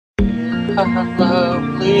A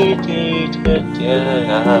lovely day today,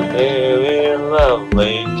 a very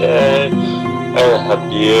lovely day, and a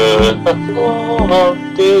beautiful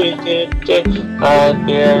day today, a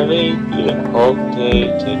very beautiful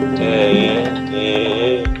day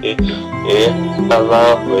today, it's a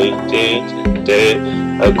lovely day today,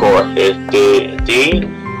 a gorgeous day indeed.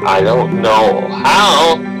 I don't know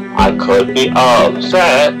how I could be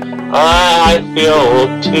upset. I feel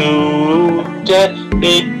today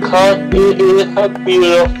because it is a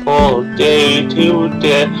beautiful day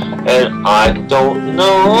today, and I don't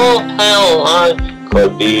know how I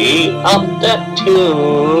could be upset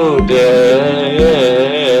today.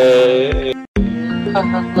 A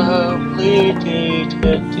lovely day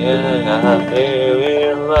today, a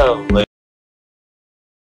very lovely.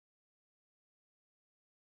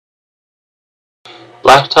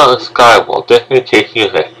 Last time in Skyward, definitely taking a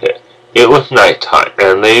visit. It was nighttime,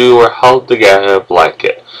 and they were huddled together in a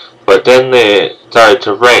blanket. But then it started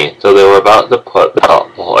to rain, so they were about to put the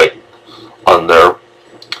tarpaulin on their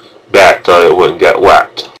bed so it wouldn't get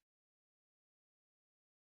wet.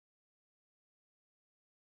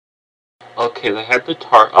 Okay, they had the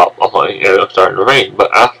tarp up and it was starting to rain,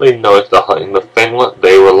 but after they noticed the thing that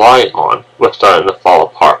they were lying on was starting to fall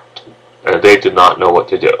apart, and they did not know what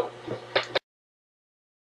to do.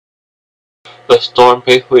 The storm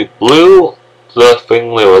basically blew the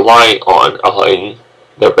thing they were lying on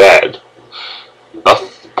their bed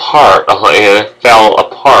apart, and it fell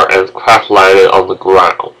apart and crash landed on the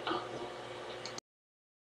ground.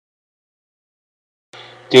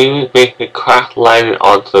 David basically crash landed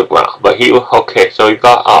onto the ground, but he was okay, so he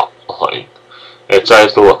got up and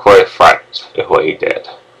started to look for his friends, is what he did.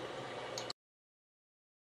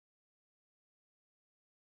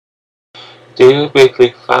 David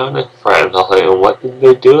basically found his friends, and what did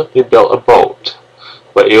they do? They built a boat.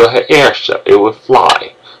 But it was an airship, it would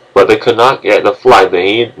fly. But they could not get the fly, they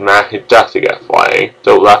needed magic dust to get flying,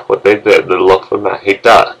 so that's what they did, they looked for magic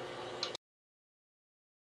dust.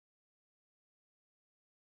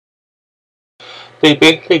 They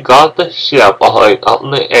basically got the ship up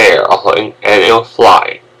in the air, and it was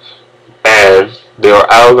flying. And they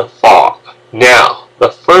were out of the fog. Now,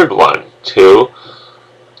 the third one to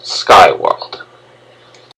Skyworld.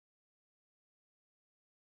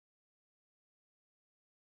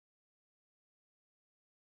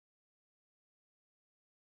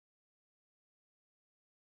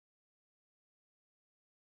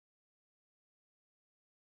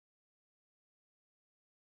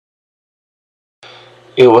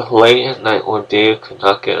 It was late at night when David could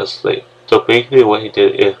not get to sleep. So basically what he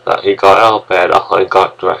did is that he got out of bed and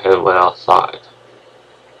got dressed and went outside.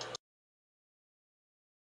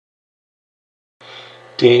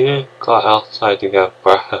 David got outside to get a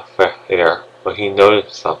breath of fresh air, but he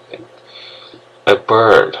noticed something. A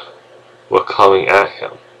bird was coming at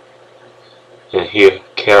him, and he was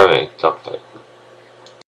carrying something.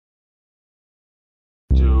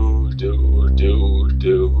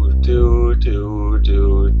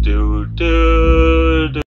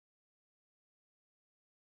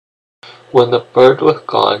 When the bird was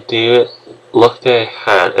gone, David looked at his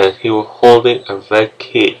hand, and he was holding a red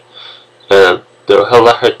key, and there was a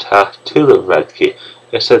letter attached to the red key.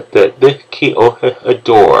 It said that this key opens a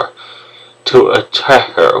door to a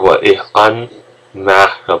treasure what is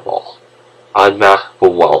unmaskable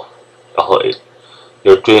wealth.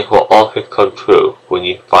 Your dreams will always come true when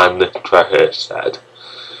you find this treasure, it said.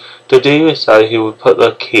 So David decided he would put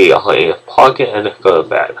the key in his pocket and go to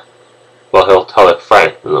bed. Well, he'll tell his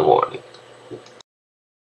friends in the morning.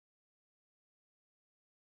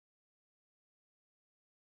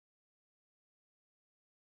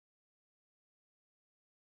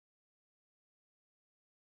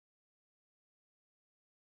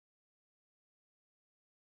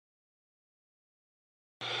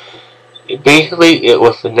 Basically, it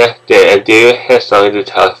was the next day, and David had something to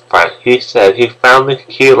tell his friend. He said he found the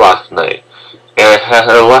key last night, and it had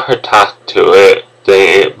a letter attached to it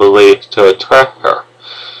that it believes to a treasure.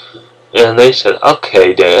 And they said,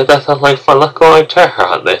 okay, David, that sounds like fun, let's go on a treasure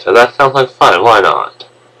hunt. They said, that sounds like fun, why not?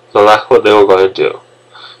 So that's what they were going to do.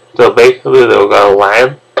 So basically, they were going to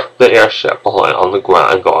land the airship on the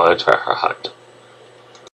ground and go on a treasure hunt.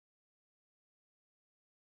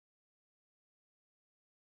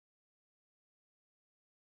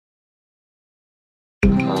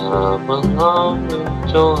 Come along and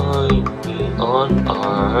join me on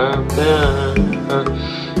our adventure.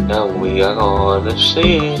 Now we are gonna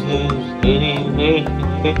sing.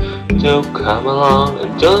 So come along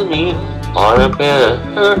and join me on our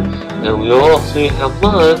adventure, and we'll see how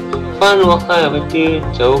much fun we'll have with you.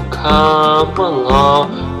 So come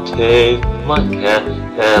along, take my hand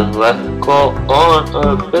and let's go on a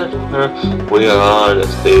adventure. We are going to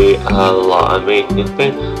see a lot of amazing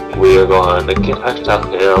things. We are going to get ourselves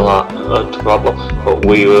in a lot of trouble, but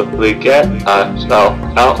we will get ourselves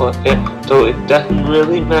out of it, so it doesn't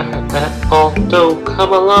really matter at all. So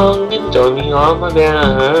come along and join me on my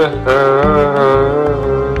adventure.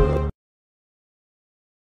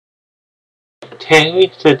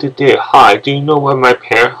 Tammy said to Deer, "Hi, do you know where my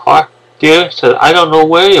parents are?" Deer said, "I don't know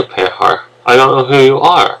where your parents are. I don't know who you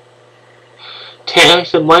are." Tammy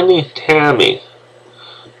said, "My name's Tammy."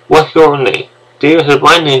 "What's your name?" Deer said,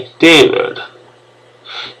 "My name's David."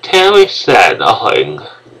 Tammy said,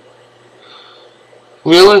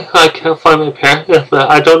 "Really? I can't find my parents?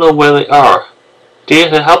 I don't know where they are." Deer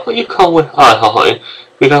said, "How about you come with us,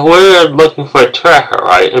 because we're looking for a treasure,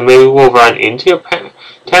 right? And maybe we'll run into your parents."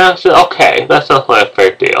 Tammy said, "Okay, that sounds like a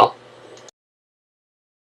fair deal."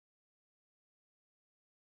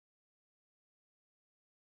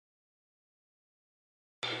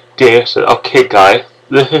 Deer said, "Okay guys,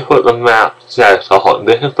 this is what the map says.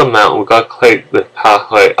 This is the mountain. We gotta clear the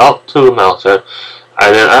pathway up to the mountain,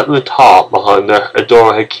 and then at the top behind there's a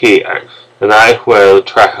door with a key, and that is where the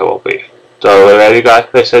treasure will be. So, are we ready guys?"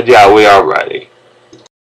 They said, "Yeah, we are ready."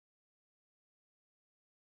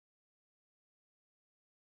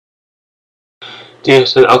 Deer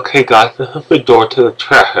said, "Okay guys, this is the door to the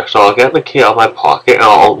treasure, so I'll get the key out of my pocket and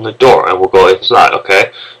I'll open the door and we'll go inside,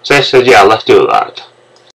 okay?" So they said, "Yeah, let's do that."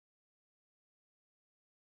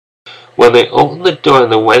 When they opened the door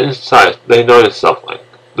and they went inside, they noticed something.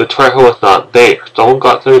 The treasure was not there. Someone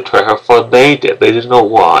got to the treasure before they did. They didn't know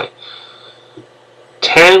why.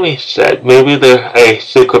 Tammy said, "Maybe there's a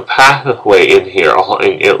secret passageway in here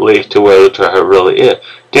and it leads to where the treasure really is."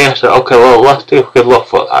 Dan said, "Okay, well, let's see if we can look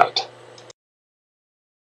for that."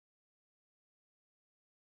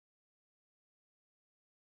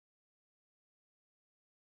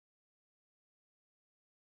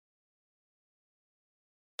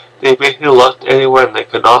 They basically looked anywhere and they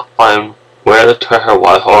could not find where the treasure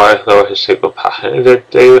was or if there was a secret passage. And then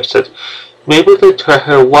David said, "Maybe the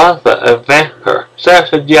treasure was the adventure." Sarah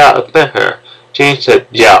said, "Yeah, adventure." Jane said,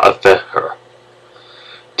 "Yeah, adventure."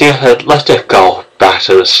 Dean said, "Let's just go back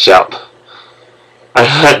to the ship. I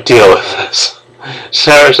can't deal with this."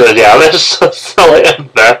 Sarah said, "Yeah, this is so silly,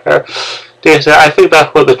 adventure." Dean said, "I think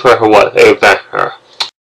that's what the treasure was, adventure."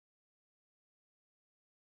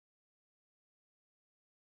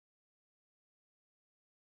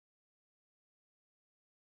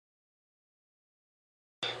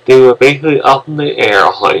 They were basically up in the air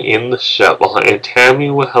in the ship, and Tammy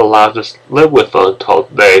was allowed to live with them until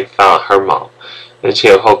they found her mom, and she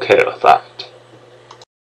was okay with that.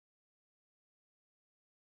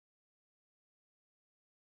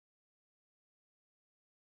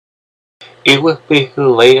 It was basically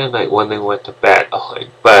late at night when they went to bed,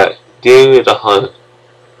 but David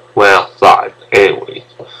went outside anyway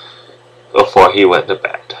before he went to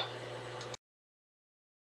bed.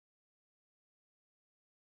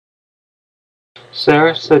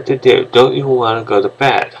 Sarah said to David, "Don't you want to go to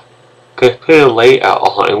bed? 'Cause it's pretty late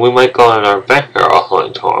out, and we might go on our adventure,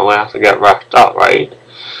 tomorrow, and we have to get wrapped up, right?"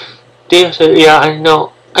 David said, "Yeah, I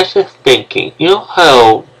know. I was just thinking, you know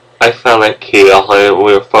how I found that key, and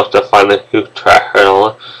we were supposed to find the huge treasure and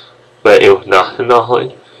all, but it was nothing,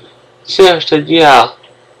 Sarah said, "Yeah."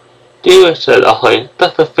 David said,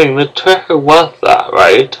 "That's the thing, the treasure was that,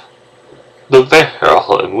 right? The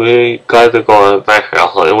adventure, we got to go on an adventure,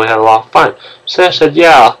 and we had a lot of fun." Sarah said,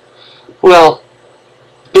 "Yeah. Well,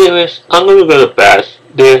 David, I'm gonna go to bed."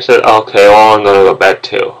 David said, "Okay, well, I'm gonna go to bed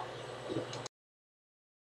too."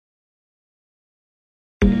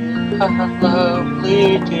 A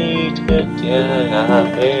lovely day today, a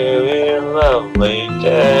very lovely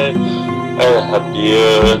day, and a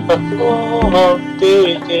beautiful day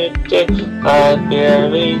today, a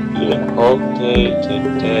very beautiful day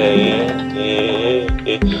today,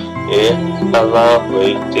 it's a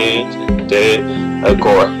lovely day today, a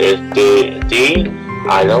gorgeous day indeed.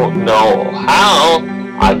 I don't know how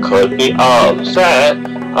I could be upset.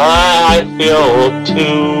 I feel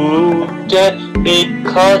today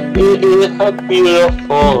because it is a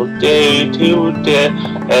beautiful day today,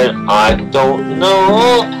 and I don't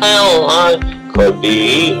know how I could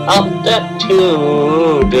be upset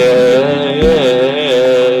today.